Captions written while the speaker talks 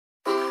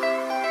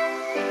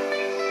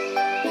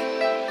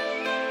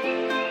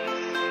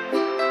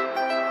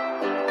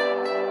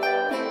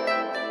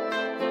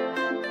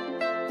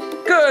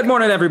Good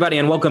morning, everybody,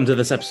 and welcome to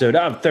this episode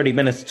of 30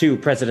 Minutes to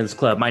President's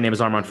Club. My name is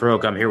Armand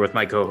Farouk. I'm here with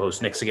my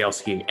co-host, Nick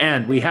Sigelski,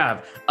 and we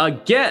have,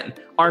 again,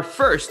 our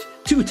first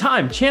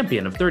two-time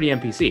champion of 30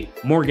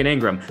 MPC, Morgan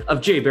Ingram of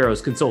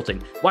JBarrows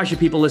Consulting. Why should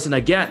people listen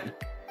again?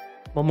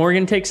 Well,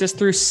 Morgan takes us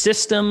through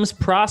systems,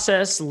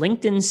 process,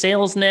 LinkedIn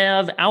Sales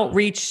Nav,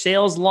 Outreach,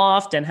 Sales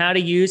Loft, and how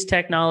to use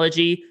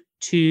technology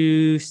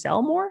to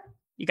sell more.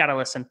 You got to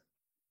listen.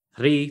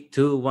 3,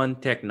 2, 1,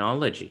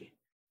 technology.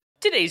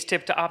 Today's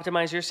tip to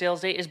optimize your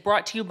sales day is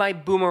brought to you by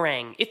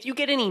Boomerang. If you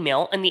get an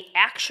email and the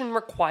action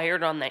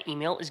required on that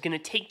email is going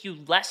to take you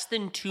less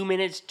than 2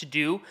 minutes to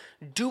do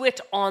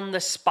it on the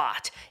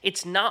spot.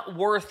 It's not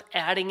worth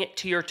adding it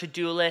to your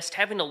to-do list,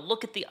 having to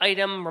look at the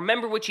item,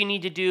 remember what you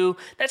need to do.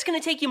 That's going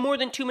to take you more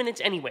than 2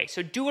 minutes anyway,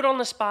 so do it on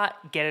the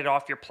spot, get it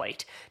off your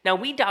plate. Now,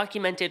 we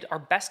documented our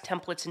best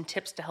templates and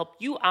tips to help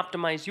you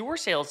optimize your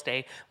sales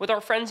day with our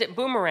friends at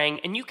Boomerang,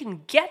 and you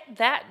can get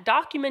that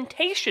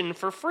documentation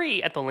for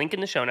free at the link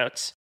in the show notes.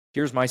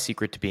 Here's my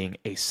secret to being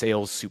a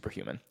sales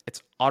superhuman.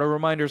 It's auto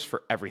reminders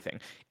for everything.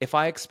 If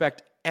I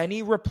expect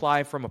any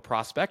reply from a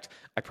prospect,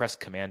 I press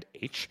Command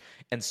H,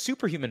 and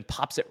Superhuman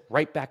pops it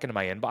right back into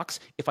my inbox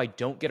if I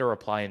don't get a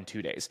reply in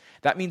 2 days.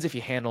 That means if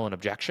you handle an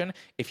objection,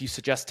 if you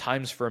suggest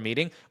times for a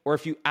meeting, or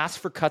if you ask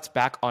for cuts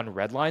back on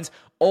red lines,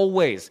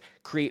 always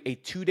create a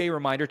 2-day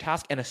reminder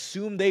task and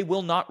assume they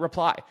will not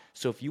reply.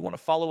 So if you want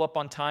to follow up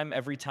on time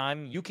every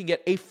time, you can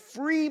get a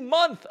free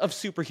month of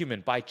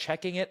Superhuman by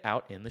checking it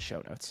out in the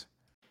show notes.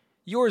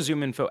 Your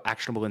ZoomInfo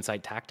actionable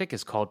insight tactic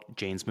is called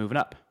Jane's Moving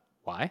Up.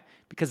 Why?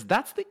 Because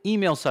that's the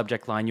email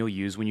subject line you'll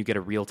use when you get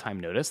a real-time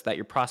notice that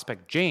your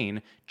prospect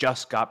Jane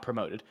just got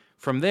promoted.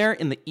 From there,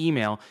 in the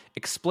email,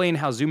 explain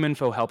how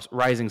ZoomInfo helps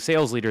rising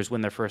sales leaders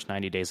win their first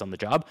 90 days on the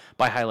job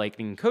by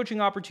highlighting coaching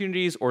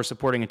opportunities or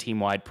supporting a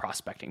team-wide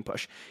prospecting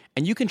push.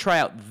 And you can try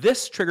out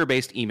this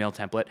trigger-based email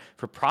template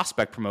for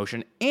prospect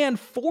promotion and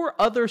 4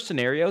 other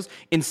scenarios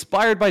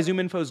inspired by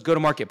ZoomInfo's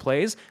go-to-market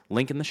plays,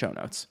 link in the show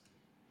notes.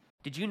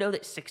 Did you know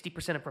that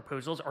 60% of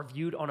proposals are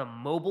viewed on a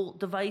mobile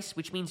device,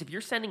 which means if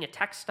you're sending a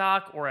text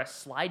stock or a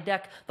slide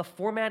deck, the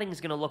formatting is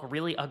going to look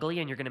really ugly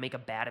and you're going to make a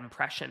bad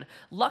impression.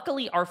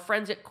 Luckily, our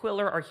friends at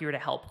Quiller are here to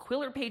help.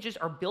 Quiller pages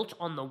are built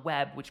on the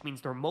web, which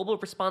means they're mobile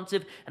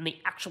responsive and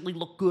they actually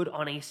look good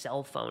on a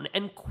cell phone.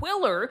 And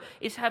Quiller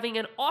is having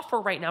an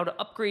offer right now to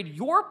upgrade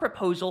your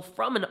proposal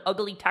from an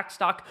ugly text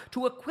stock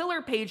to a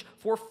Quiller page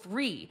for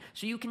free.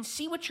 So you can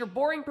see what your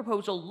boring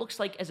proposal looks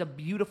like as a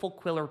beautiful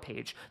Quiller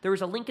page. There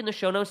is a link in the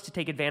show notes to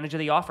take advantage of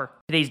the offer.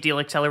 Today's deal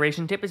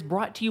acceleration tip is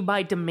brought to you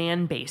by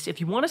Demandbase. If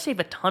you want to save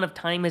a ton of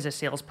time as a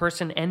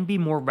salesperson and be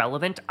more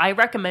relevant, I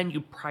recommend you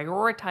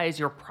prioritize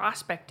your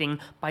prospecting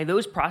by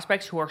those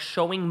prospects who are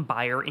showing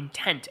buyer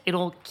intent.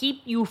 It'll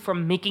keep you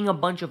from making a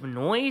bunch of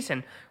noise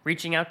and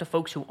reaching out to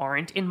folks who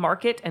aren't in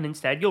market, and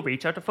instead you'll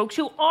reach out to folks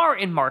who are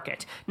in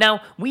market.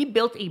 Now, we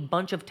built a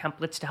bunch of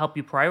templates to help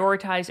you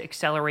prioritize,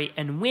 accelerate,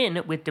 and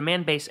win with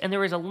Demandbase, and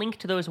there is a link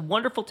to those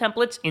wonderful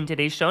templates in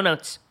today's show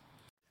notes.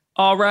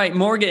 All right,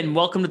 Morgan,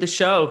 welcome to the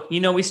show. You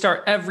know, we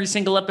start every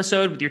single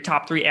episode with your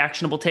top 3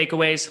 actionable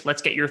takeaways.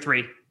 Let's get your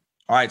 3.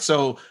 All right.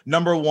 So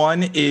number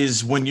 1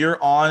 is when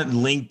you're on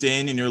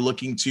LinkedIn and you're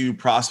looking to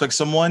prospect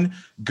someone,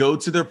 go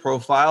to their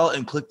profile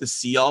and click the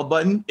see all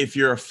button if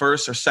you're a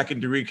first or second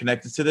degree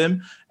connected to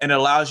them. And it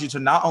allows you to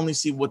not only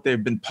see what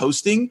they've been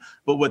posting,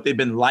 but what they've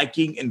been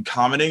liking and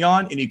commenting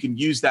on. And you can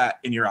use that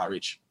in your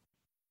outreach.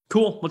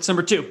 Cool. What's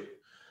number 2?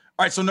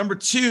 All right, so number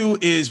 2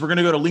 is we're going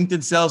to go to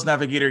LinkedIn Sales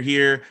Navigator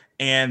here.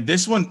 And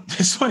this one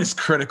is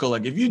critical.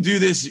 Like if you do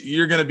this,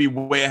 you're going to be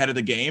way ahead of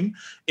the game,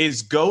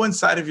 is go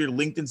inside of your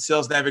LinkedIn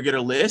Sales Navigator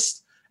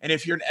list. And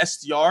if you're an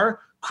SDR,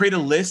 create a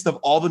list of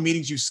all the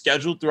meetings you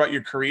scheduled throughout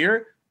your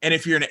career. And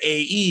if you're an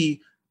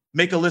AE,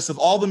 make a list of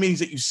all the meetings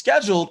that you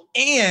scheduled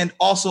and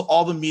also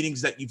all the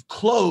meetings that you've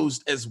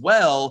closed as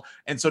well.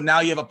 And so now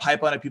you have a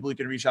pipeline of people you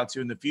can reach out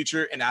to in the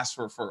future and ask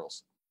for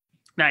referrals.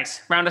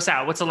 Nice. Round us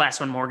out. What's the last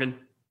one, Morgan?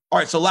 All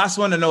right, so last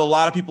one, I know a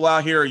lot of people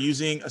out here are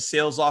using a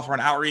sales offer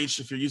on outreach.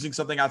 If you're using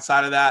something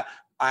outside of that,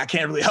 I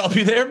can't really help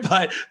you there,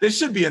 but this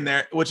should be in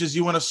there, which is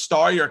you want to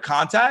star your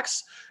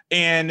contacts.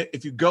 And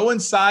if you go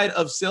inside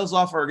of sales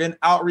offer or again,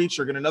 outreach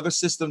or again, another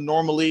system,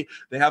 normally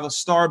they have a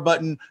star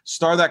button,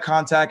 star that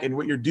contact. And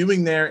what you're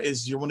doing there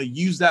is you want to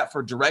use that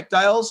for direct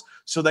dials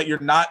so that you're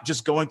not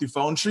just going through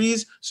phone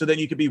trees, so that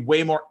you can be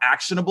way more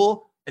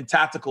actionable and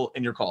tactical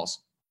in your calls.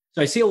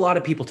 So I see a lot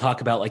of people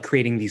talk about like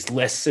creating these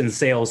lists in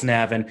Sales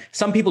Nav, and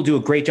some people do a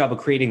great job of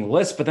creating the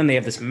list, but then they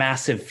have this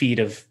massive feed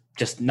of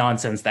just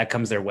nonsense that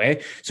comes their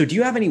way. So do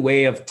you have any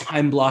way of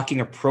time blocking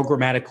or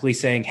programmatically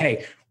saying,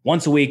 hey,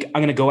 once a week,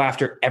 I'm going to go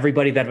after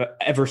everybody that I've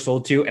ever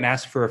sold to and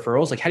ask for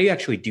referrals? Like, how do you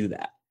actually do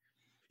that?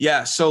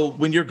 Yeah. So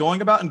when you're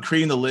going about and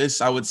creating the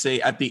list, I would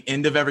say at the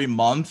end of every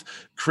month,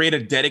 create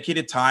a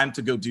dedicated time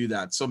to go do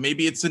that. So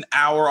maybe it's an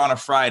hour on a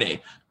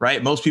Friday,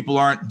 right? Most people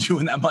aren't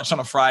doing that much on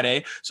a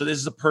Friday. So this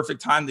is a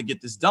perfect time to get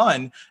this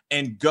done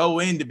and go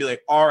in to be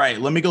like, all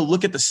right, let me go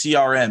look at the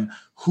CRM.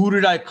 Who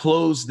did I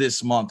close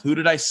this month? Who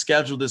did I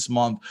schedule this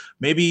month?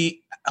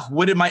 Maybe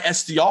what did my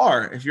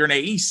SDR, if you're an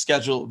AE,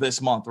 schedule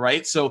this month,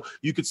 right? So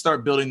you could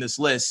start building this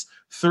list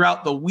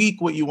throughout the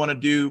week. What you want to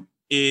do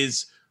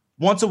is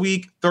once a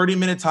week,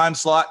 30-minute time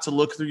slot to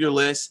look through your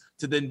list,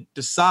 to then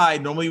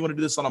decide. Normally you want to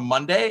do this on a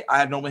Monday.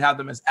 I normally have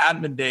them as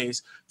admin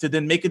days, to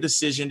then make a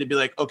decision to be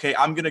like, okay,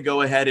 I'm going to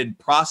go ahead and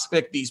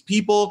prospect these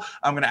people.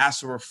 I'm going to ask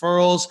for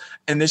referrals.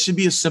 And this should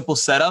be a simple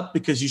setup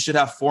because you should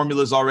have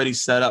formulas already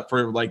set up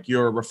for like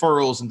your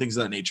referrals and things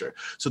of that nature.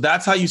 So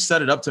that's how you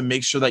set it up to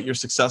make sure that you're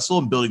successful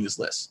in building this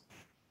list.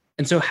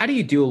 And so how do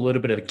you do a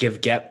little bit of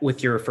give-get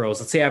with your referrals?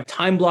 Let's say I've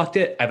time blocked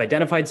it. I've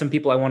identified some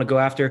people I want to go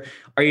after.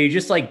 Are you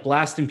just like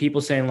blasting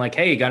people saying like,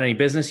 hey, you got any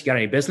business? You got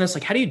any business?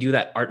 Like, how do you do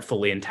that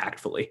artfully and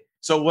tactfully?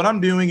 So what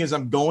I'm doing is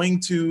I'm going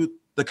to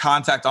the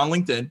contact on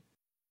LinkedIn,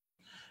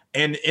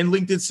 and in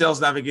LinkedIn Sales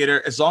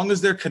Navigator, as long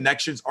as their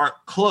connections aren't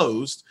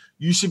closed,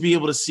 you should be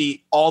able to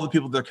see all the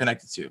people they're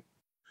connected to.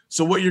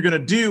 So what you're going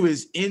to do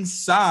is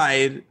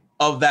inside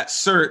of that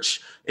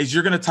search is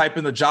you're going to type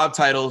in the job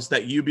titles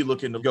that you'd be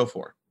looking to go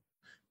for.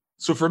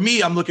 So for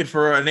me, I'm looking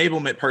for an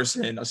enablement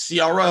person, a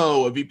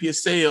CRO, a VP of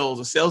sales,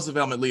 a sales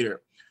development leader.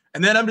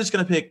 And then I'm just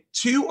going to pick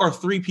 2 or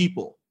 3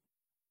 people.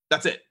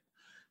 That's it.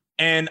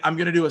 And I'm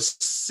going to do a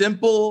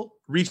simple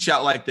reach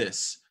out like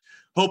this.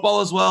 Hope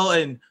all is well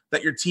and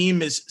that your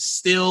team is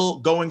still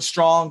going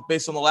strong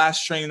based on the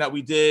last training that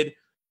we did.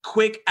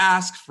 Quick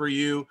ask for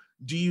you.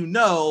 Do you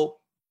know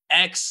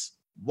X,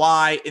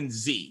 Y, and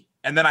Z?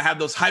 And then I have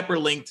those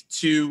hyperlinked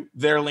to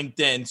their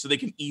LinkedIn so they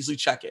can easily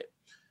check it.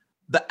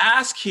 The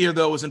ask here,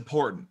 though, is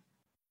important.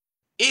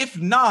 If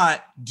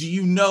not, do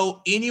you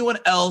know anyone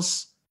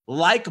else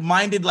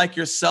like-minded like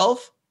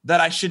yourself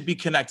that I should be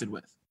connected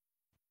with?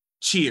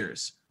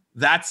 Cheers.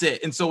 That's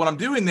it. And so what I'm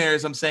doing there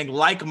is I'm saying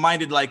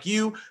like-minded like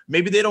you.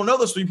 Maybe they don't know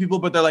those 3 people,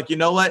 but they're like, you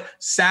know what?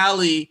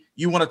 Sally,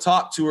 you want to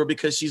talk to her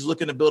because she's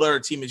looking to build out her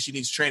team and she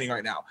needs training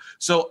right now.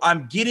 So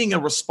I'm getting a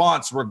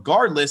response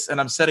regardless, and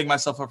I'm setting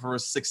myself up for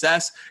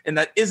success. And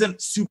that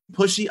isn't super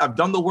pushy. I've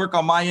done the work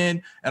on my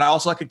end, and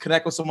I could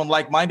connect with someone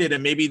like-minded,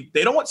 and maybe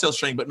they don't want sales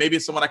training, but maybe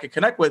it's someone I could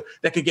connect with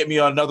that could get me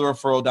another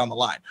referral down the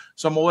line.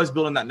 So I'm always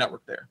building that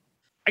network there.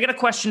 I got a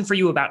question for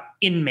you about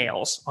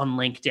in-mails on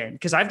LinkedIn,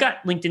 because I've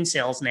got LinkedIn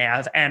Sales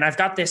Nav and I've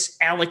got this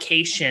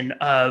allocation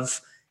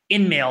of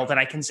in-mail that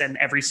I can send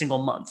every single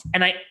month.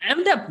 And I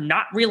end up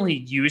not really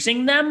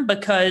using them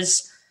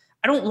because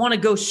I don't want to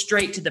go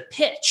straight to the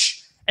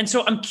pitch. And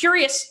so I'm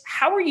curious,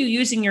 how are you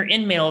using your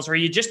in-mails? Or are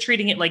you just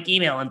treating it like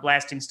email and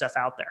blasting stuff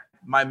out there?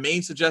 My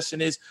main suggestion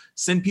is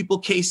send people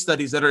case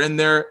studies that are in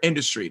their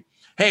industry.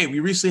 Hey, we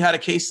recently had a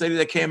case study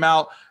that came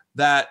out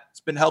that's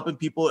been helping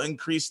people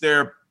increase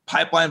their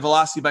pipeline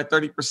velocity by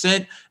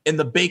 30% in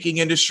the baking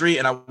industry,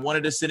 and I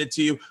wanted to send it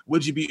to you.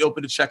 Would you be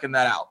open to checking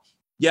that out?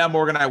 Yeah,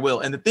 Morgan, I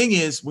will. And the thing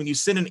is, when you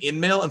send an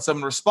email and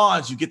someone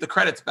responds, you get the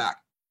credits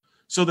back.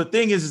 So the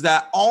thing is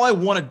that all I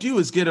want to do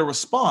is get a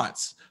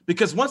response,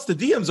 because once the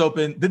DM's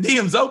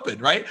open,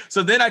 right?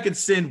 So then I can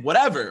send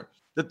whatever.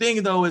 The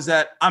thing, though, is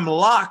that I'm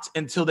locked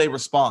until they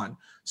respond.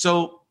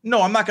 So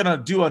no, I'm not going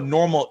to do a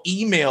normal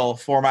email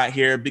format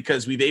here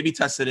because we've A/B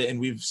tested it and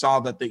we've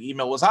saw that the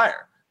email was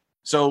higher.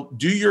 So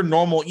do your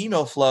normal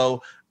email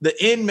flow. The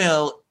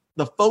email,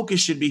 the focus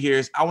should be here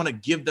is I want to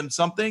give them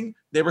something.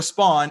 They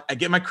respond. I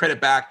get my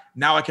credit back.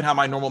 Now I can have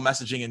my normal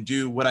messaging and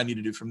do what I need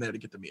to do from there to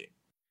get the meeting.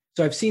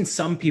 So I've seen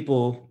some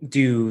people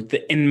do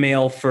the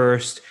in-mail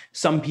first.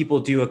 Some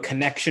people do a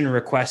connection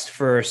request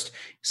first.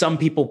 Some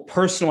people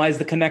personalize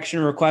the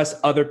connection request.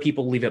 Other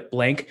people leave it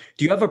blank.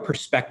 Do you have a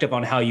perspective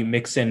on how you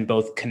mix in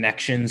both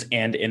connections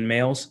and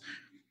in-mails?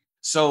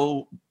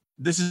 So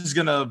this is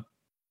going to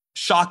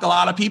shock a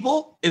lot of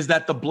people, is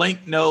that the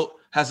blank note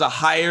has a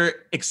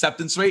higher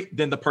acceptance rate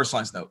than the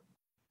personalized note.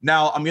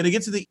 Now, I'm going to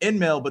get to the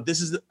in-mail, but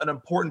this is an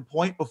important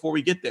point before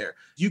we get there.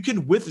 You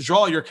can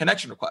withdraw your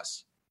connection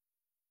requests.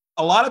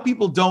 A lot of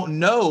people don't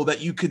know that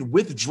you could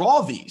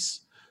withdraw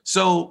these.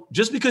 So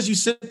just because you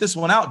sent this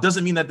one out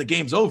doesn't mean that the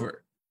game's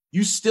over.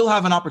 You still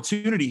have an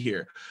opportunity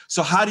here.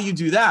 So how do you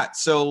do that?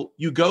 So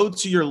you go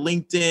to your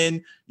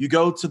LinkedIn, you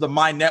go to the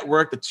My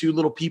Network, the 2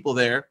 little people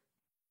there.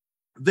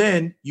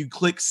 Then you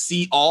click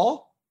See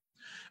All.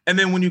 And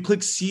then when you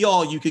click See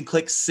All, you can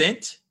click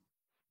Sent.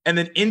 And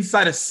then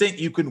inside of Sent,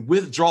 you can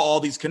withdraw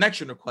all these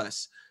connection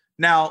requests.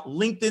 Now,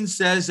 LinkedIn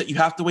says that you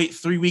have to wait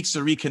 3 weeks to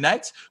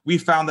reconnect. We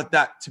found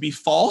that to be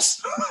false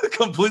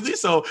completely.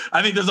 So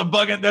I think there's a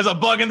bug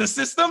in the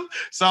system.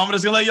 So I'm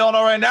just gonna let y'all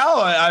know right now.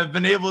 I've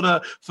been able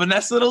to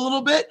finesse it a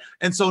little bit.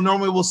 And so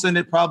normally we'll send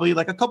it probably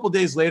like a couple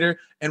days later,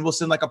 and we'll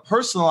send like a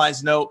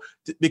personalized note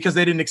because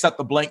they didn't accept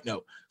the blank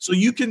note. So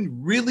you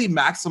can really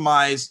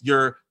maximize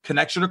your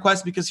connection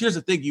request, because here's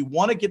the thing. You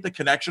want to get the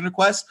connection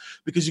request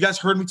because you guys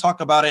heard me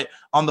talk about it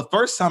on the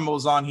first time I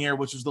was on here,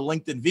 which was the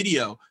LinkedIn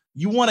video.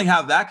 You want to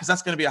have that because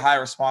that's going to be a high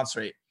response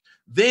rate.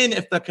 Then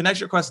if the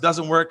connection request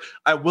doesn't work,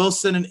 I will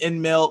send an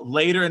in-mail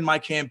later in my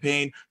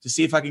campaign to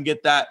see if I can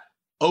get that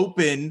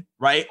open,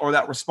 right? Or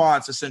that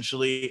response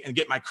essentially, and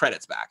get my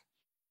credits back.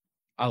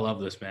 I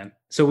love this, man.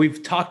 So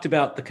we've talked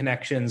about the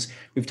connections.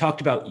 We've talked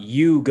about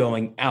you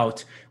going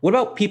out. What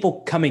about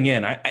people coming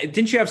in?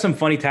 Didn't you have some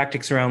funny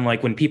tactics around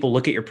like when people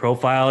look at your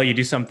profile, you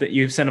do something,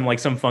 you send them like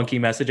some funky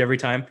message every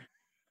time?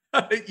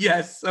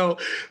 Yes. So,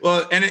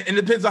 well, and it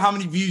depends on how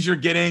many views you're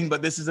getting,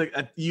 but this is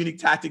a unique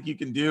tactic you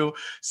can do.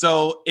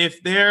 So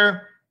if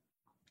they're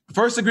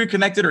first degree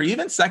connected or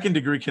even second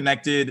degree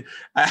connected,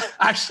 I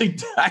actually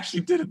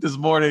did it this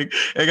morning.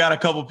 I got a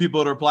couple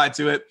people to reply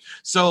to it.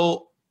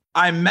 So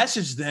I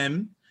message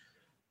them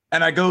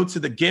and I go to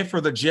the GIF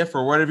or the GIF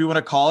or whatever you want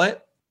to call it.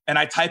 And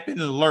I type in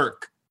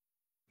lurk.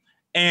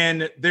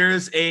 And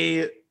there's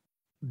a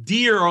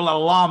deer or a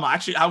llama.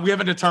 Actually, we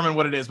haven't determined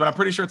what it is, but I'm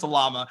pretty sure it's a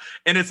llama.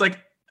 And it's like,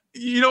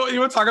 you know what you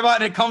want to talk about?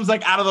 And it comes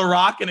like out of the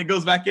rock and it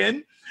goes back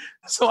in.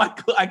 So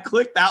I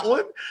click that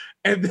one.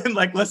 And then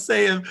like, let's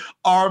say if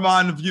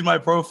Armand viewed my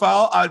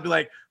profile, I'd be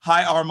like,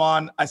 hi,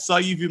 Armand. I saw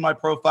you viewed my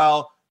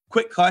profile.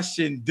 Quick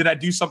question. Did I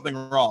do something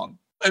wrong?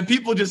 And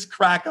people just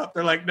crack up.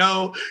 They're like,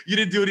 no, you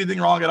didn't do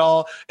anything wrong at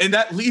all. And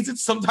that leads it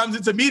sometimes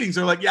into meetings.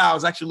 They're like, yeah, I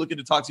was actually looking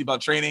to talk to you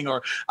about training,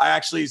 or I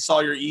actually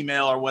saw your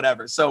email or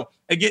whatever. So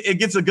it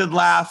gets a good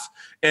laugh.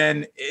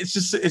 And it's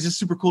just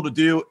super cool to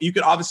do. You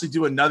could obviously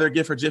do another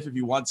GIF or GIF if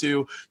you want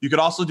to. You could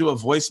also do a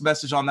voice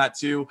message on that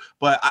too.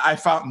 But I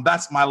found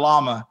that's my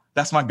llama.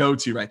 That's my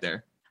go-to right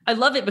there. I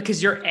love it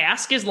because your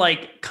ask is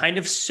like kind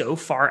of so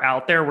far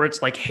out there where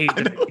it's like, hey,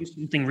 did I do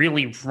something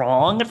really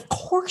wrong? Of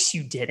course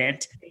you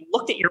didn't. They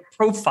looked at your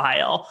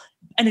profile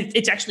and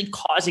it's actually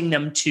causing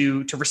them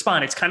to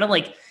respond. It's kind of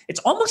like,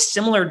 it's almost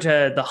similar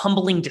to the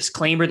humbling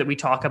disclaimer that we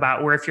talk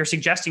about, where if you're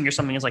suggesting you're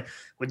something, it's like,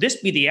 would this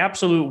be the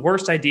absolute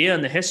worst idea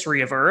in the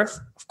history of Earth?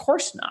 Of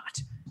course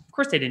not. Of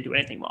course they didn't do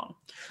anything wrong.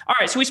 All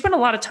right. So we spent a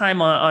lot of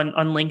time on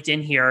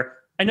LinkedIn here.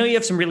 I know you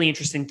have some really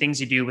interesting things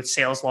you do with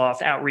Sales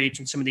Loft, outreach,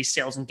 and some of these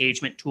sales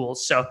engagement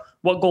tools. So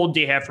what gold do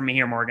you have for me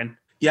here, Morgan?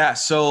 Yeah.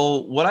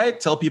 So what I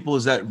tell people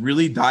is that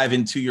really dive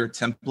into your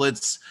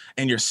templates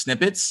and your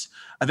snippets.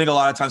 I think a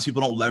lot of times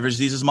people don't leverage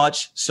these as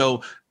much.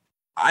 So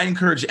I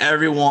encourage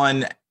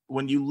everyone,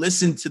 when you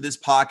listen to this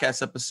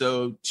podcast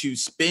episode, to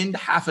spend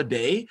half a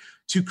day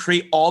to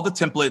create all the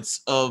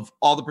templates of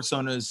all the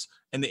personas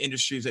and the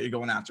industries that you're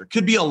going after.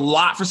 Could be a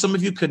lot for some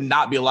of you, could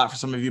not be a lot for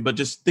some of you, but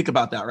just think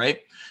about that, right?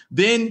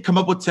 Then come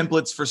up with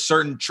templates for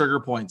certain trigger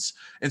points.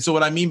 And so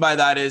what I mean by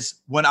that is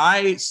when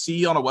I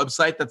see on a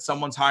website that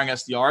someone's hiring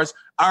SDRs,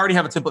 I already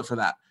have a template for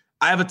that.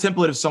 I have a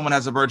template if someone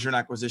has a merger and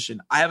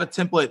acquisition. I have a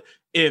template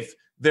if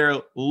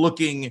they're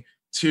looking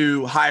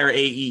to hire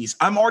AEs.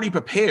 I'm already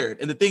prepared.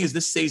 And the thing is,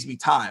 this saves me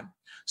time.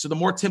 So the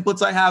more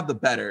templates I have, the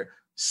better.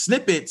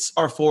 Snippets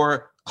are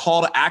for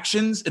call to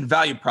actions and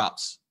value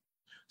props.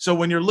 So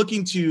when you're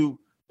looking to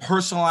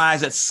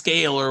personalize at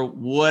scale or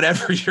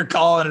whatever you're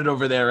calling it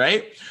over there,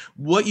 right?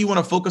 What you want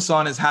to focus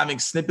on is having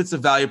snippets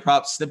of value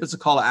props, snippets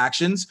of call to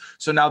actions.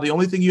 So now the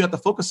only thing you have to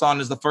focus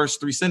on is the first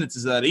 3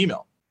 sentences of that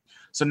email.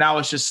 So now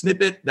it's just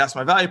snippet, that's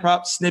my value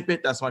prop,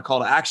 snippet, that's my call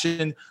to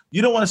action.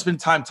 You don't want to spend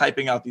time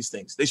typing out these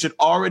things. They should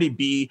already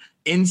be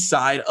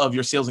inside of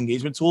your sales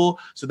engagement tool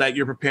so that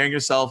you're preparing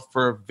yourself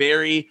for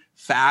very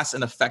fast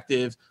and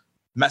effective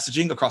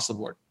messaging across the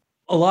board.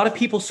 A lot of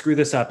people screw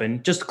this up.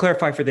 And just to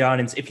clarify for the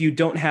audience, if you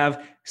don't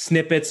have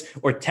snippets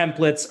or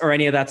templates or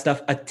any of that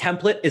stuff, a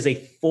template is a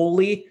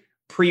fully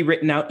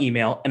pre-written out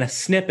email, and a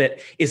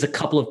snippet is a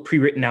couple of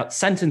pre-written out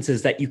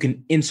sentences that you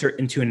can insert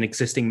into an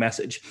existing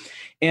message.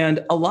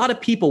 And a lot of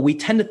people, we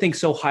tend to think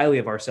so highly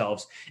of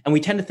ourselves, and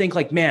we tend to think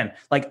like, man,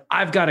 like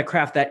I've got to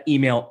craft that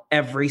email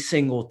every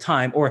single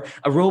time, or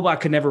a robot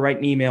could never write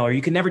an email, or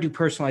you can never do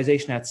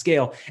personalization at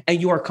scale.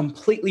 And you are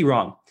completely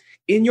wrong.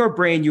 In your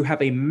brain, you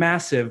have a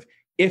massive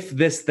if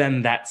this,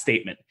 then that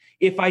statement.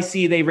 If I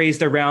see they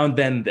raised a round,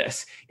 then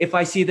this. If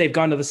I see they've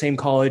gone to the same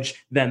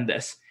college, then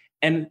this.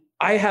 And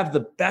I have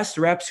the best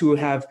reps who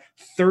have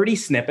 30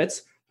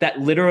 snippets that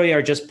literally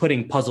are just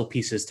putting puzzle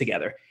pieces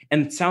together.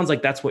 And it sounds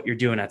like that's what you're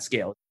doing at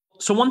scale.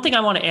 So one thing I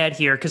want to add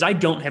here, because I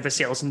don't have a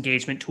sales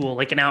engagement tool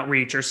like an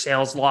Outreach or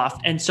Sales Loft.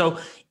 And so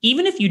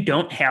even if you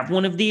don't have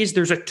one of these,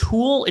 there's a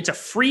tool, it's a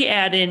free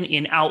add-in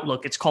in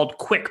Outlook. It's called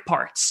Quick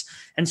Parts.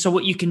 And so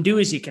what you can do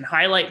is you can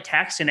highlight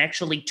text and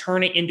actually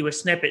turn it into a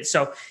snippet.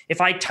 So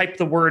if I type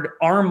the word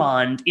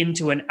Armand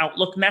into an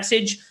Outlook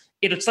message,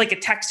 it's like a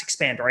text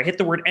expander. I hit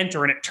the word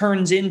enter and it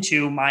turns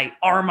into my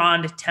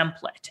Armand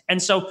template.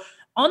 And so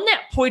on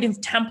that point of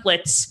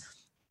templates,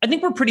 I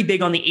think we're pretty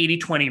big on the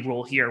 80-20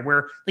 rule here,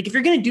 where like if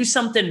you're going to do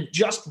something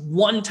just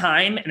one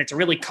time and it's a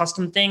really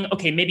custom thing,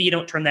 okay, maybe you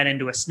don't turn that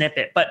into a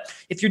snippet. But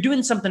if you're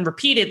doing something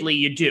repeatedly,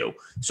 you do.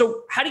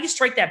 So how do you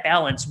strike that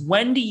balance?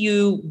 When do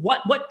you,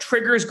 what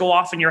triggers go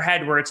off in your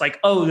head where it's like,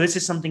 oh, this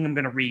is something I'm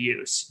going to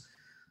reuse?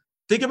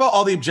 Think about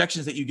all the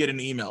objections that you get in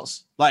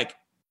emails, like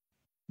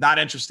not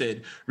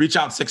interested, reach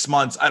out in 6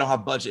 months, I don't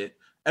have budget.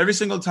 Every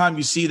single time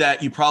you see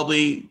that, you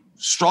probably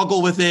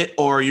struggle with it,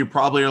 or you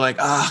probably are like,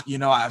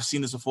 I've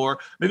seen this before.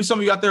 Maybe some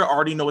of you out there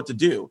already know what to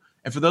do.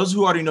 And for those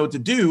who already know what to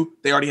do,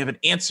 they already have an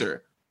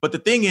answer. But the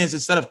thing is,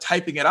 instead of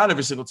typing it out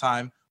every single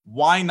time,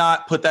 why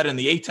not put that in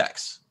the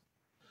ATEX?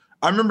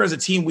 I remember as a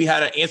team, we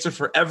had an answer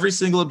for every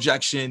single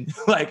objection,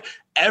 like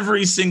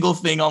every single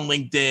thing on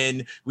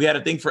LinkedIn. We had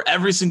a thing for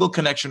every single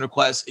connection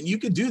request, and you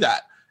could do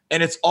that.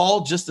 And it's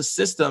all just a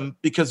system,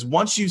 because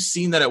once you've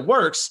seen that it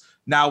works,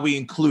 now we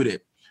include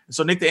it.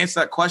 So Nick, to answer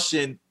that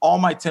question, all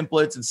my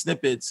templates and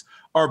snippets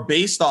are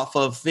based off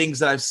of things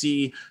that I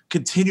see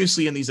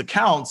continuously in these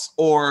accounts,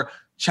 or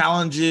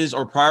challenges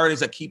or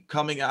priorities that keep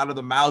coming out of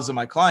the mouths of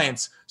my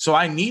clients. So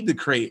I need to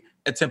create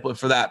a template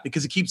for that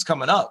because it keeps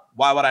coming up.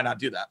 Why would I not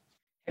do that?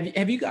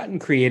 Have you gotten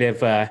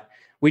creative?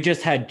 We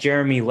just had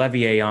Jeremy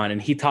Levier on, and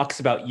he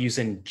talks about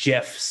using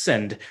GIFs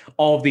and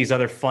all of these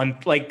other fun,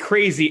 like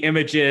crazy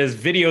images,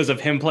 videos of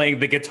him playing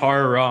the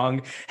guitar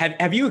wrong.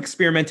 Have you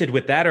experimented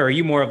with that, or are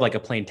you more of like a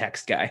plain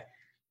text guy?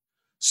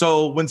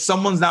 So when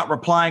someone's not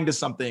replying to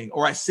something,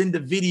 or I send a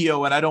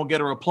video and I don't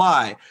get a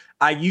reply,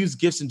 I use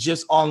GIFs and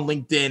GIFs on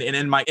LinkedIn and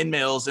in my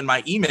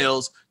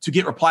emails to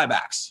get reply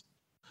backs.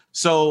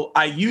 So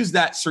I use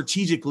that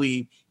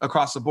strategically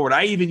across the board.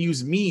 I even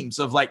use memes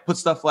of like, put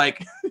stuff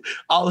like,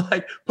 I'll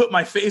like put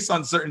my face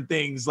on certain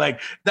things. Like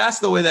that's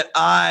the way that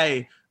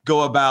I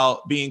go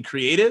about being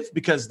creative,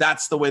 because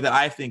that's the way that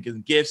I think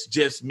in GIFs,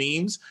 GIFs,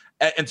 memes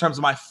in terms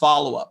of my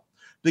follow-up.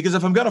 Because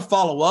if I'm going to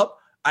follow up,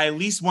 I at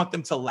least want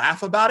them to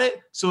laugh about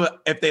it. So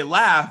if they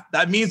laugh,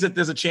 that means that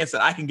there's a chance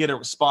that I can get a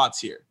response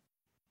here.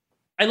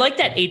 I like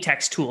that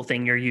ATEX tool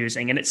thing you're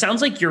using. And it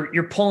sounds like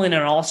you're pulling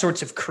in all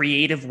sorts of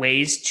creative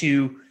ways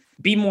to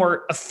be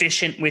more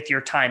efficient with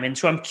your time. And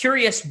so I'm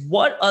curious,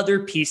 what other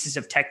pieces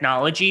of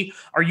technology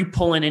are you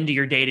pulling into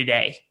your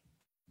day-to-day?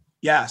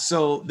 Yeah,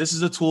 so this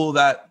is a tool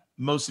that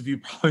most of you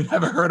probably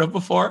never heard of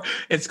before.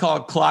 It's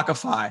called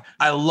Clockify.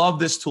 I love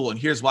this tool, and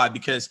here's why.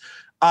 Because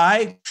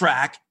I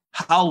track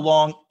how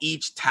long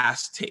each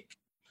task takes.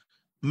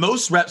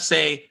 Most reps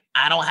say,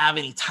 I don't have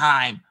any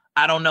time.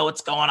 I don't know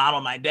what's going on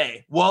with my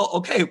day. Well,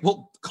 okay,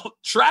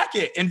 track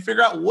it and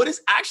figure out what is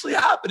actually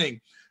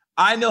happening.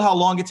 I know how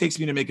long it takes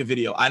me to make a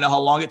video. I know how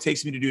long it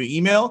takes me to do an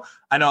email.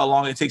 I know how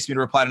long it takes me to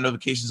reply to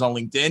notifications on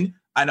LinkedIn.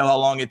 I know how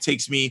long it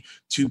takes me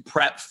to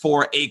prep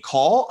for a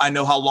call. I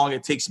know how long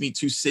it takes me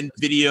to send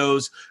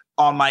videos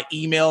on my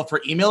email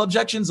for email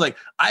objections. Like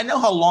I know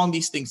how long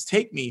these things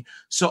take me.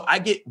 So I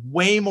get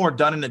way more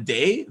done in a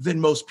day than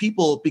most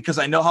people because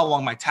I know how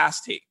long my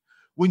tasks take.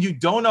 When you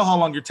don't know how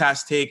long your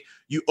tasks take,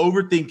 you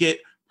overthink it,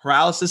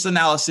 paralysis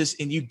analysis,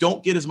 and you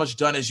don't get as much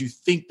done as you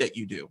think that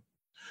you do.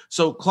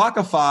 So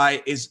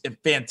Clockify is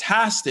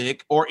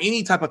fantastic, or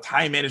any type of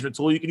time management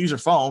tool. You can use your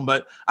phone,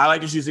 but I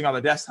like just using it on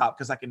the desktop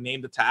because I can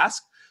name the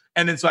task.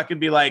 And then so I can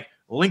be like,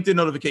 LinkedIn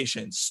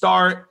notification,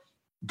 start,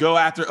 go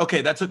after,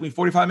 okay, that took me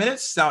 45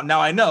 minutes.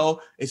 Now I know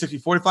it took me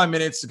 45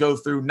 minutes to go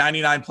through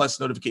 99 plus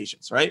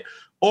notifications, right?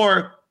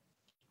 Or,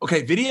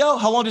 okay, video,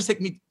 how long does it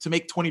take me to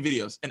make 20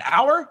 videos? An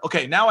hour?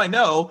 Okay, now I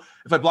know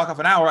if I block off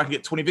an hour, I can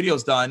get 20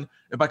 videos done.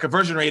 If my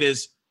conversion rate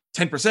is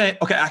 10%,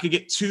 okay, I could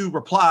get 2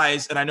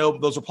 replies, and I know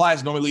those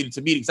replies normally lead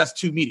into meetings. That's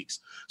 2 meetings.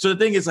 So the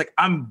thing is, like,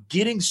 I'm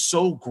getting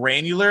so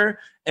granular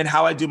in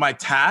how I do my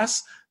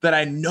tasks that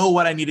I know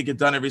what I need to get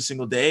done every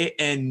single day,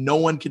 and no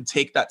one can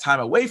take that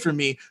time away from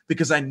me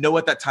because I know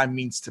what that time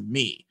means to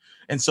me.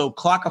 And so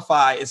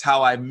Clockify is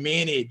how I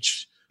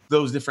manage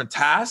those different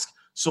tasks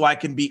so I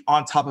can be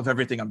on top of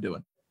everything I'm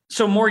doing.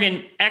 So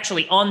Morgan,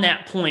 actually on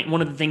that point,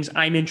 one of the things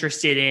I'm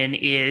interested in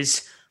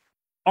is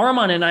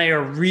Armand and I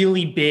are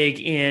really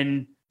big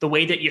in the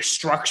way that you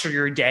structure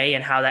your day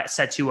and how that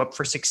sets you up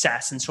for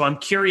success. And so I'm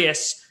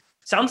curious,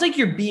 sounds like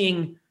you're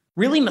being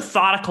really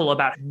methodical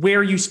about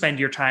where you spend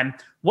your time.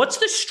 What's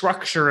the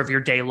structure of your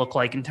day look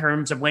like in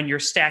terms of when you're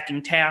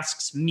stacking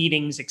tasks,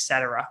 meetings, et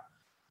cetera?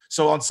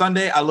 So on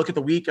Sunday, I look at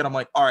the week and I'm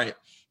like, all right,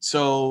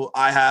 so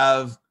I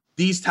have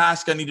these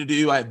tasks I need to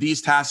do. I have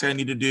these tasks I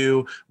need to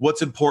do.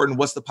 What's important?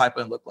 What's the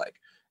pipeline look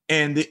like?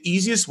 And the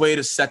easiest way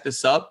to set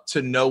this up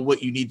to know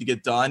what you need to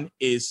get done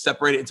is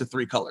separate it into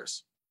 3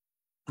 colors.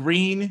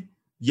 Green,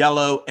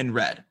 yellow, and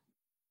red.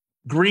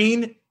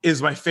 Green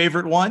is my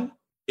favorite one,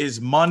 is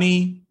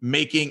money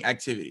making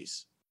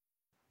activities.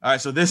 All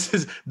right, so this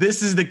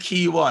is the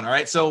key one. All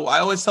right, so I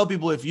always tell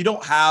people, if you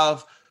don't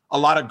have a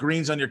lot of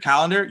greens on your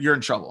calendar, you're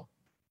in trouble,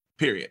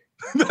 period.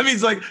 That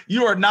means like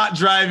you are not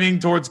driving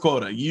towards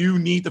quota. You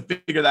need to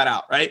figure that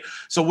out, right?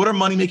 So what are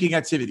money-making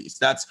activities?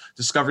 That's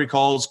discovery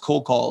calls,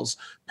 cold calls,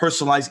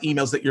 personalized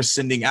emails that you're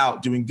sending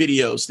out, doing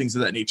videos, things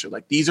of that nature.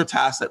 Like these are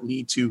tasks that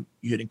lead to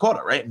you hitting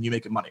quota, right? And you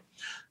making money.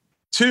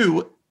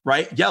 2,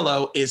 right?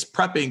 Yellow is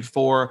prepping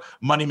for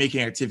money-making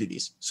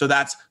activities. So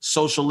that's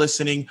social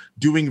listening,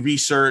 doing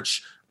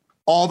research,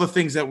 all the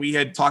things that we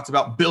had talked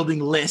about, building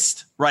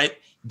list, right?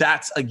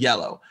 That's a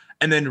yellow.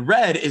 And then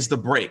red is the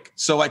break.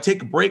 So I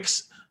take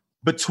breaks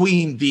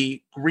between the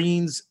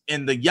greens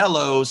and the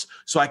yellows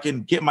so I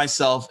can get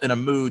myself in a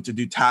mood to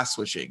do task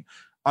switching.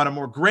 On a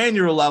more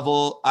granular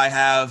level, I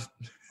have,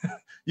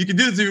 you can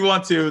do this if you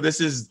want to. This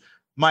is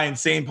my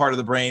insane part of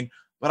the brain.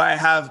 but I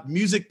have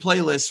music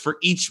playlists for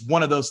each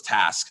one of those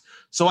tasks.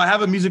 So I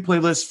have a music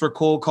playlist for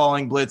cold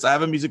calling blitz. I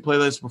have a music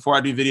playlist before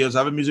I do videos. I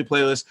have a music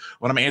playlist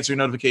when I'm answering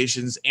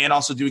notifications and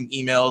also doing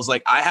emails.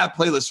 Like I have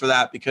playlists for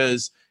that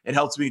because it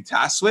helps me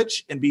task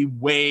switch and be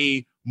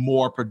way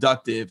more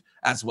productive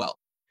as well.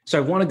 So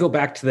I want to go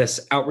back to this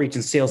outreach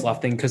and sales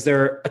loft thing because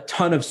there are a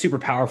ton of super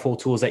powerful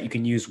tools that you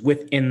can use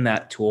within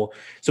that tool.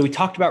 So we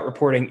talked about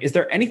reporting. Is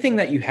there anything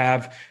that you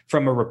have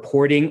from a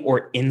reporting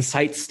or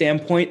insight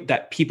standpoint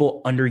that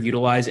people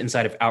underutilize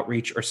inside of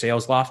outreach or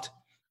sales loft?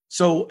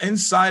 So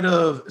inside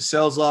of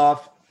sales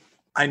loft,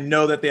 I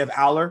know that they have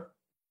Owler,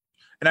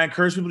 and I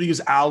encourage people to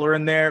use Owler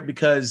in there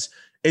because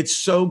it's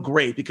so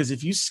great. Because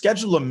if you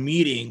schedule a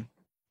meeting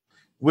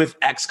with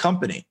X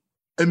company,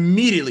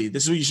 immediately,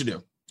 this is what you should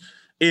do,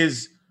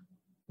 is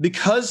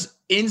because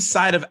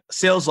inside of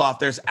Sales Loft,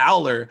 there's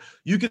Owler,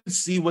 you can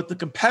see what the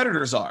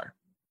competitors are.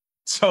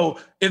 So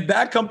if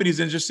that company's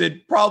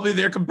interested, probably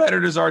their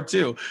competitors are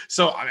too.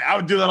 So I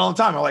would do that all the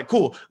time. I'm like,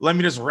 cool, let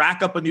me just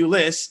rack up a new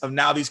list of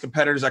now these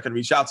competitors I can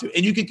reach out to.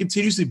 And you can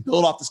continuously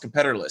build off this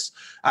competitor list.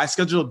 I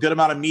schedule a good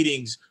amount of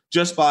meetings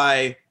just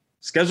by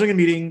scheduling a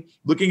meeting,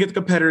 looking at the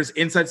competitors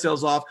inside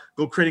Sales Loft,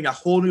 go creating a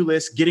whole new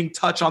list, getting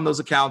touch on those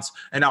accounts,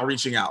 and now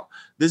reaching out.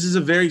 This is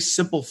a very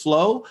simple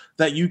flow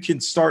that you can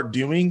start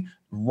doing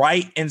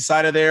right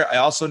inside of there. I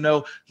also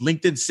know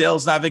LinkedIn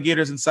Sales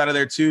Navigator's inside of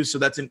there too. So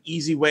that's an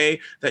easy way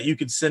that you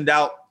can send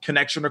out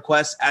connection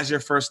requests as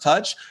your first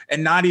touch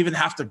and not even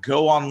have to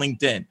go on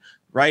LinkedIn,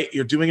 right?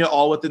 You're doing it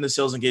all within the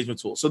sales engagement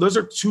tool. So those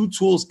are two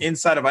tools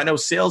inside of, I know,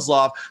 Sales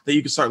Loft that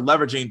you can start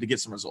leveraging to get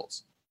some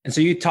results. And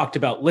so you talked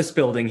about list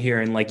building here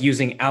and like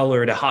using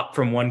Owler to hop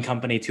from one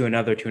company to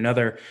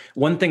another.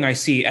 One thing I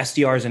see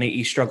SDRs and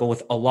AE struggle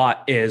with a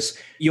lot is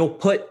you'll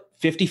put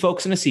 50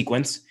 folks in a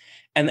sequence,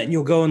 and then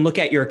you'll go and look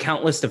at your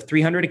account list of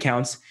 300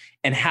 accounts,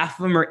 and half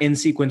of them are in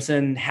sequence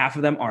and half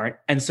of them aren't.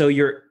 And so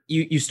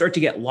you start to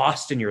get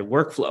lost in your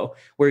workflow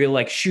where you're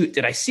like, shoot,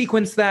 did I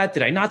sequence that?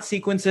 Did I not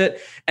sequence it?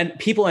 And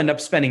people end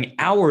up spending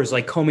hours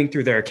like combing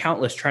through their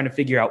account list trying to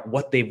figure out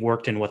what they've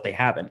worked and what they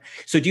haven't.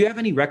 So do you have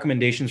any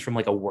recommendations from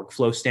like a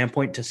workflow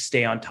standpoint to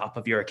stay on top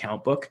of your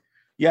account book?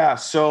 Yeah,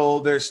 so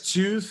there's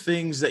two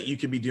things that you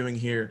can be doing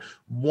here.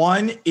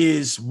 One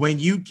is when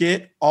you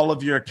get all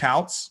of your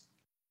accounts,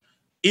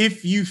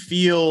 if you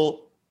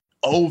feel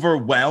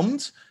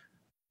overwhelmed,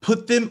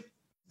 put them,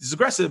 this is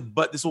aggressive,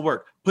 but this will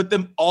work. Put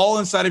them all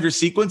inside of your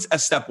sequence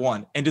as step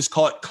one and just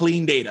call it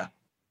clean data.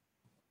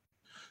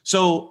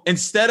 So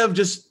instead of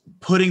just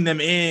putting them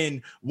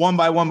in one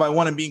by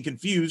one and being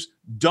confused,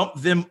 dump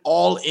them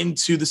all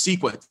into the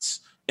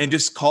sequence and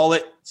just call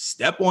it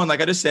step one,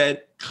 like I just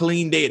said,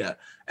 clean data.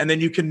 And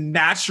then you can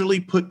naturally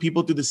put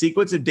people through the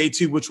sequence in day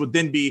two, which would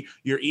then be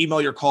your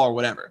email, your call, or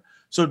whatever.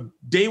 So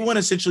day one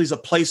essentially is a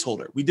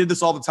placeholder. We did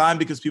this all the time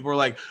because people are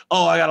like,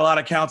 oh, I got a lot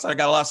of accounts. I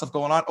got a lot of stuff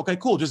going on. Okay,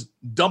 cool. Just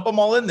dump them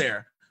all in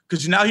there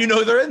because now you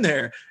know they're in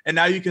there. And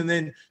now you can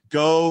then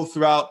go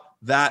throughout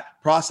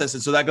that process.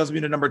 And so that goes me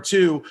to number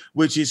two,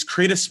 which is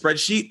create a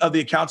spreadsheet of the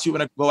accounts you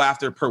want to go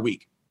after per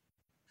week.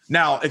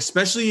 Now,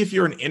 especially if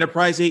you're an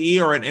enterprise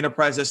AE or an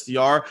enterprise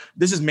SDR,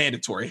 this is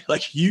mandatory.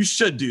 Like you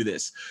should do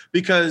this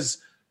because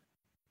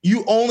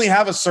you only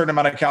have a certain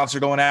amount of accounts you're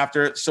going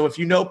after. So if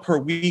you know per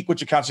week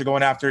which accounts you're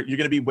going after, you're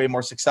going to be way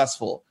more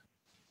successful.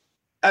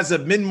 As a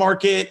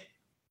mid-market,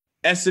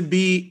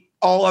 SMB,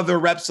 all other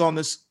reps on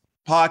this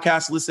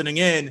podcast listening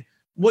in,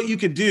 what you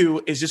could do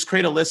is just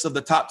create a list of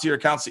the top tier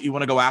accounts that you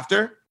want to go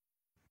after.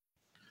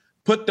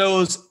 Put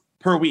those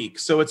per week.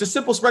 So it's a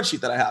simple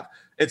spreadsheet that I have.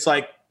 It's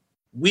like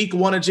week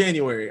 1 of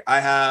January, I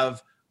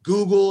have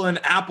Google and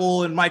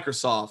Apple and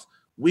Microsoft.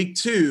 Week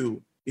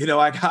 2,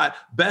 I got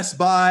Best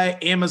Buy,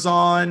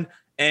 Amazon,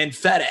 and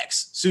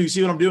FedEx. So you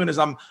see what I'm doing is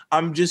I'm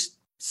just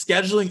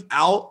scheduling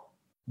out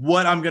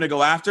what I'm going to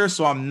go after.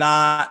 So I'm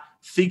not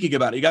thinking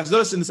about it. You guys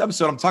notice in this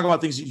episode, I'm talking about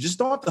things you just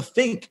don't have to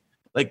think.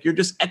 Like you're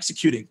just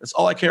executing. That's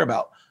all I care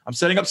about. I'm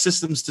setting up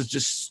systems to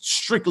just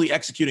strictly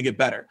execute and get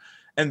better.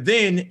 And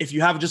then if you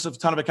have just a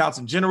ton of accounts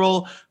in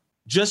general,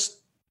 just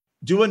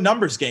do a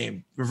numbers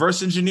game,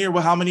 reverse engineer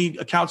how many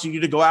accounts you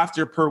need to go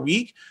after per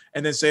week.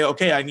 And then say,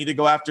 okay, I need to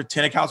go after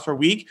 10 accounts per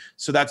week.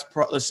 So that's,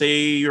 let's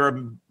say you're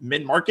a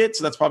mid-market.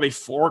 So that's probably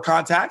 4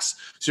 contacts.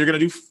 So you're going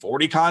to do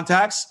 40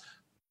 contacts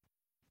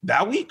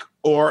that week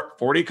or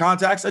 40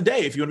 contacts a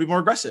day if you want to be more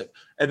aggressive.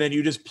 And then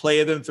you just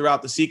play them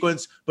throughout the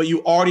sequence, but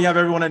you already have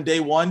everyone on day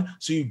 1.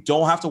 So you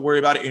don't have to worry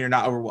about it and you're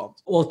not overwhelmed.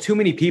 Well, too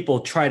many people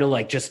try to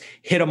like just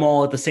hit them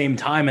all at the same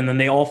time. And then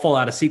they all fall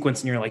out of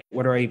sequence and you're like,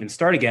 where do I even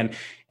start again?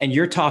 And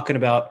you're talking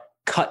about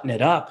cutting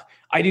it up.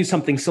 I do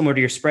something similar to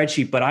your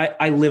spreadsheet, but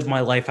I live my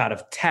life out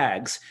of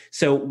tags.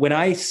 So when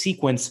I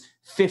sequence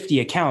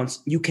 50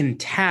 accounts, you can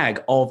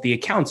tag all of the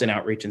accounts in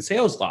Outreach and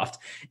Sales Loft.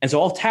 And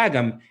so I'll tag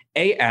them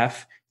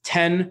AF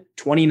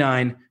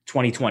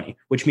 10/29/2020,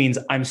 which means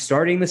I'm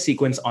starting the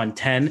sequence on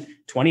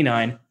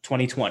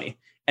 10/29/2020.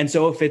 And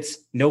so if it's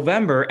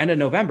November, end of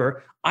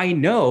November, I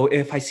know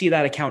if I see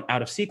that account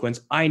out of sequence,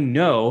 I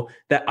know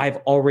that I've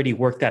already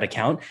worked that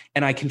account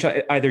and I can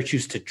either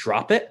choose to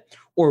drop it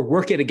or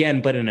work it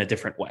again, but in a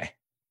different way.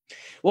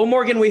 Well,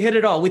 Morgan, we hit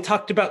it all. We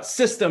talked about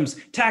systems,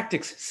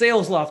 tactics,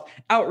 sales loft,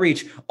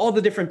 outreach, all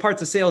the different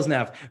parts of Sales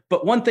Nav.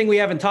 But one thing we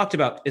haven't talked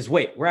about is,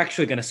 wait, we're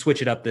actually going to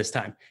switch it up this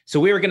time. So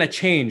we are going to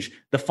change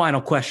the final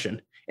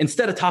question.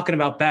 Instead of talking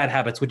about bad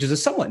habits, which is a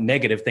somewhat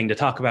negative thing to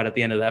talk about at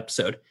the end of the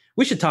episode,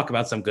 we should talk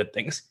about some good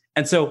things.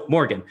 And so,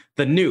 Morgan,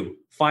 the new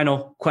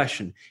final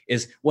question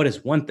is, what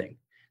is one thing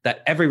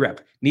that every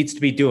rep needs to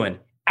be doing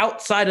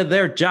outside of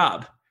their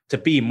job to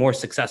be more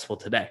successful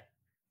today?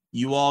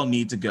 You all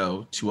need to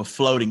go to a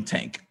floating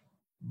tank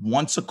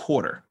once a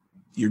quarter.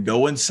 You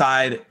go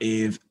inside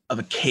of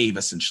a cave,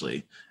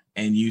 essentially,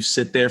 and you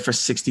sit there for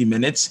 60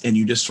 minutes and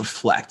you just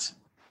reflect.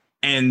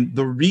 And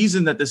the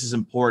reason that this is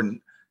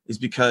important is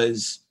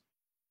because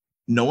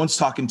no one's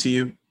talking to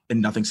you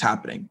and nothing's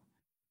happening.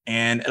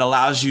 And it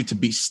allows you to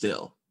be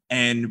still.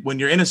 And when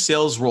you're in a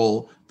sales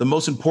role, the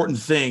most important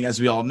thing,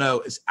 as we all know,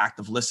 is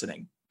active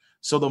listening.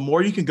 So the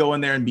more you can go in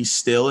there and be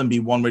still and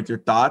be one with your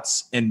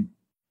thoughts and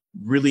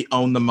really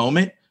own the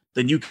moment,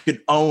 then you can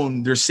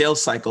own your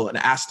sales cycle and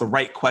ask the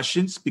right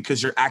questions,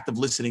 because your active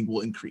listening will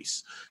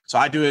increase. So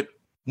I do it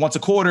once a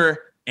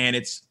quarter, and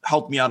it's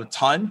helped me out a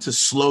ton to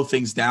slow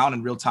things down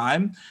in real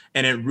time.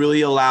 And it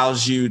really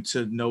allows you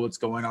to know what's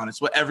going on.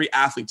 It's what every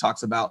athlete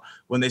talks about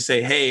when they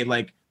say, hey,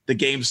 like the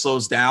game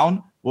slows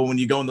down. Well, when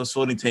you go in those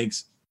floating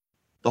tanks,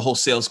 the whole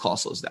sales call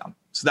slows down.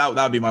 So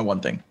that would be my one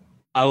thing.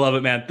 I love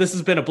it, man. This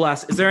has been a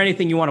blast. Is there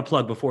anything you want to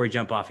plug before we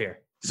jump off here?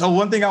 So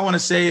one thing I want to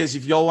say is,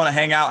 if y'all want to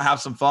hang out,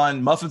 have some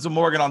fun, Muffins with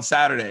Morgan on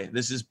Saturday.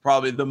 This is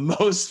probably the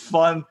most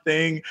fun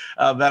thing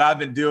that I've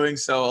been doing.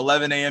 So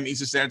 11 a.m.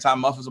 Eastern Standard Time,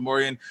 Muffins with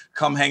Morgan.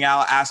 Come hang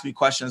out, ask me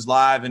questions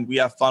live, and we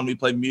have fun. We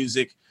play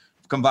music.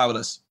 Come vibe with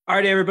us. All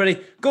right, everybody,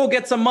 go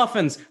get some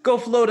muffins, go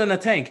float in a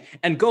tank,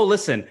 and go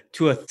listen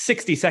to a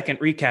 60-second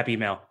recap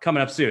email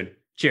coming up soon.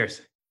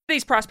 Cheers.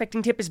 Today's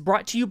prospecting tip is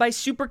brought to you by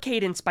Super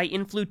Cadence by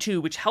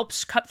Influ2, which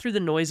helps cut through the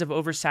noise of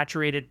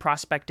oversaturated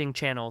prospecting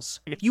channels.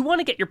 If you want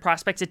to get your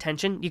prospects'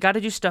 attention, you got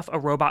to do stuff a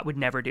robot would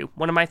never do.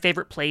 One of my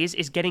favorite plays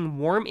is getting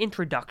warm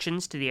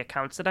introductions to the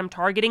accounts that I'm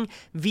targeting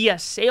via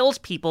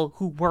salespeople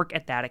who work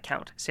at that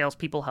account.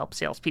 Salespeople help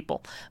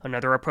salespeople.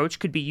 Another approach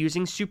could be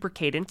using Super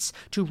Cadence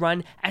to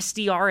run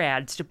SDR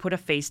ads to put a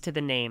face to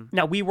the name.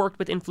 Now, we worked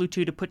with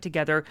Influ2 to put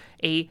together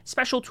a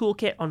special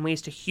toolkit on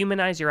ways to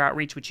humanize your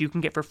outreach, which you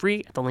can get for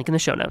free at the link in the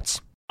show notes.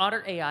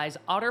 Otter AI's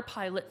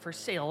Autopilot for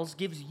Sales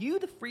gives you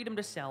the freedom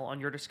to sell on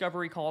your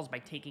discovery calls by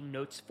taking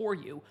notes for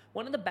you.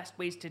 One of the best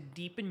ways to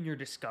deepen your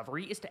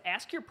discovery is to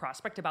ask your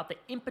prospect about the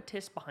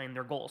impetus behind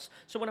their goals.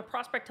 So when a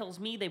prospect tells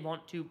me they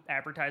want to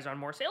advertise on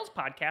more sales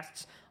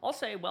podcasts, I'll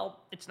say,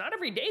 well, it's not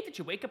every day that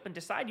you wake up and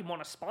decide you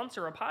want to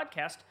sponsor a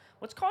podcast.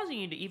 What's causing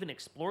you to even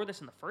explore this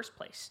in the first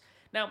place?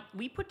 Now,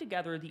 we put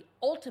together the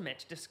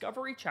ultimate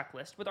discovery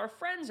checklist with our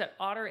friends at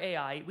Otter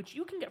AI, which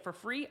you can get for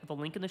free at the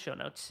link in the show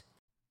notes.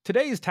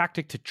 Today's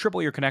tactic to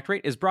triple your connect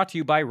rate is brought to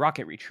you by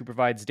RocketReach, who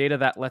provides data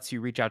that lets you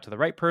reach out to the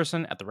right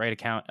person at the right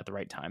account at the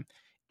right time.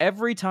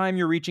 Every time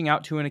you're reaching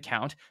out to an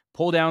account,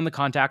 pull down the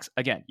contacts.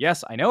 Again,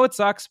 yes, I know it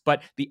sucks,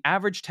 but the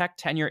average tech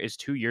tenure is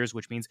 2 years,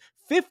 which means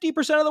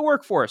 50% of the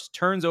workforce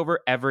turns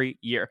over every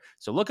year.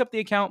 So look up the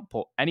account,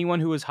 pull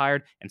anyone who was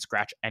hired, and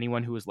scratch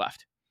anyone who was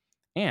left.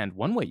 And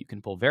one way you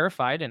can pull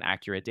verified and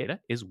accurate data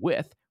is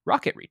with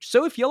RocketReach.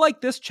 So if you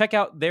like this, check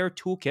out their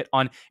toolkit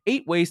on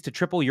 8 ways to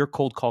triple your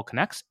cold call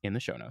connects in the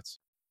show notes.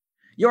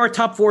 Your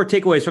top 4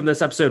 takeaways from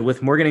this episode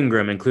with Morgan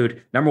Ingram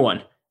include, number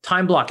 1,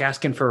 time block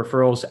asking for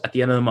referrals at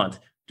the end of the month.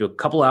 Do a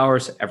couple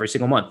hours every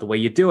single month. The way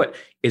you do it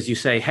is you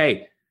say,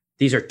 hey,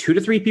 these are 2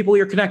 to 3 people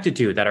you're connected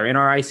to that are in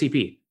our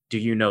ICP. Do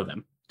you know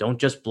them? Don't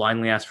just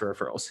blindly ask for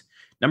referrals.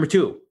 Number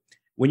 2,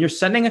 when you're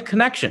sending a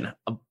connection,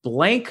 a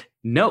blank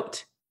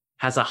note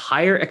has a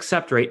higher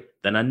accept rate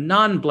than a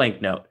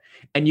non-blank note.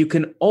 And you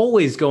can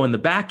always go in the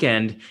back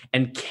end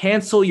and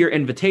cancel your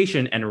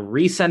invitation and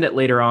resend it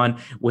later on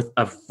with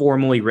a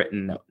formally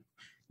written note.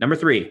 Number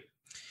 3,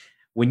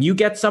 when you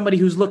get somebody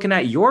who's looking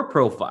at your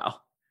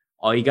profile,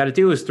 all you got to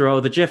do is throw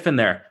the GIF in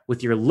there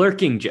with your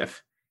lurking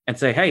GIF and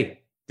say,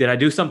 hey, did I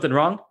do something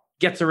wrong?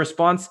 Gets a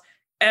response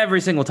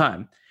every single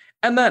time.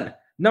 And then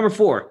number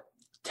 4,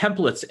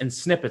 templates and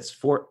snippets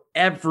for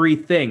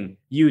everything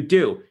you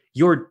do.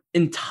 Your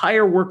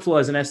entire workflow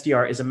as an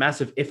SDR is a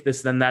massive if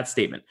this, then that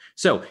statement.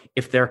 So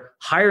if they're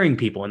hiring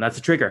people and that's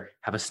a trigger,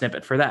 have a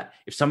snippet for that.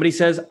 If somebody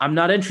says, I'm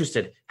not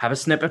interested, have a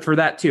snippet for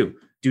that too.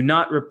 Do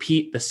not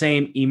repeat the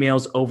same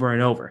emails over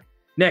and over.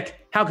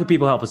 Nick, how can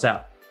people help us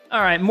out? All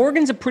right,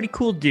 Morgan's a pretty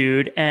cool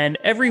dude, and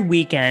every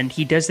weekend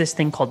he does this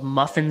thing called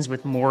Muffins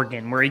with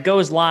Morgan, where he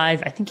goes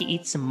live. I think he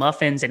eats some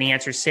muffins and he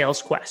answers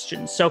sales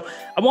questions. So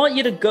I want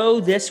you to go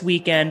this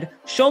weekend,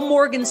 show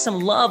Morgan some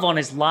love on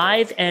his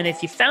live, and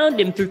if you found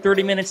him through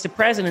 30 Minutes to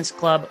President's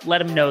Club, let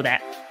him know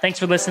that. Thanks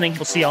for listening.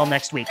 We'll see y'all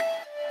next week.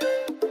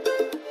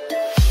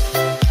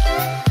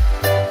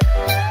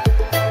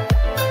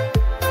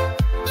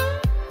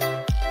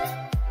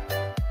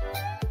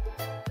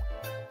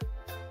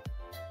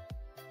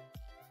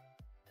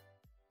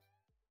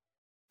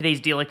 Today's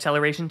deal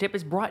acceleration tip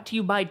is brought to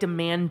you by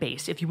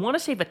Demandbase. If you want to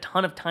save a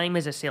ton of time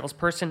as a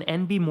salesperson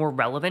and be more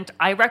relevant,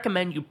 I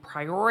recommend you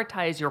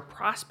prioritize your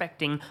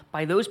prospecting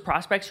by those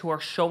prospects who are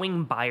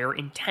showing buyer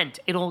intent.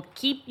 It'll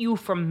keep you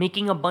from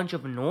making a bunch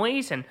of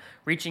noise and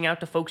reaching out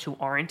to folks who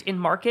aren't in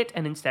market,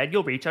 and instead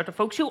you'll reach out to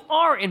folks who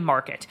are in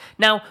market.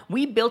 Now,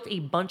 we built a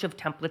bunch of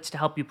templates to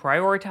help you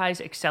prioritize,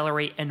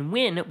 accelerate, and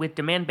win with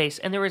Demandbase,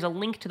 and there is a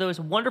link to those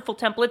wonderful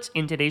templates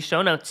in today's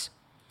show notes.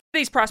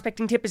 Today's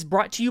prospecting tip is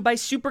brought to you by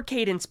Super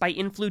Cadence by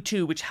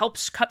Influ2, which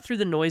helps cut through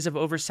the noise of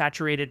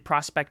oversaturated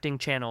prospecting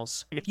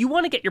channels. And if you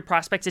want to get your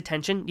prospects'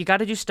 attention, you got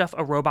to do stuff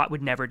a robot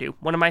would never do.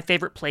 One of my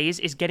favorite plays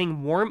is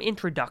getting warm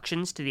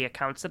introductions to the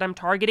accounts that I'm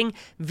targeting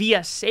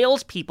via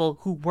salespeople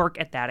who work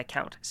at that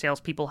account.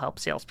 Salespeople help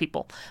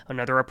salespeople.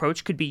 Another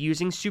approach could be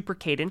using Super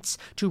Cadence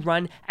to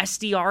run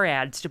SDR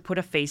ads to put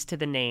a face to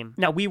the name.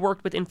 Now, we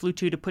worked with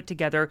Influ2 to put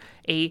together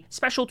a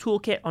special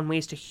toolkit on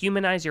ways to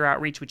humanize your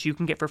outreach, which you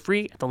can get for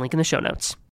free at the link in the show notes.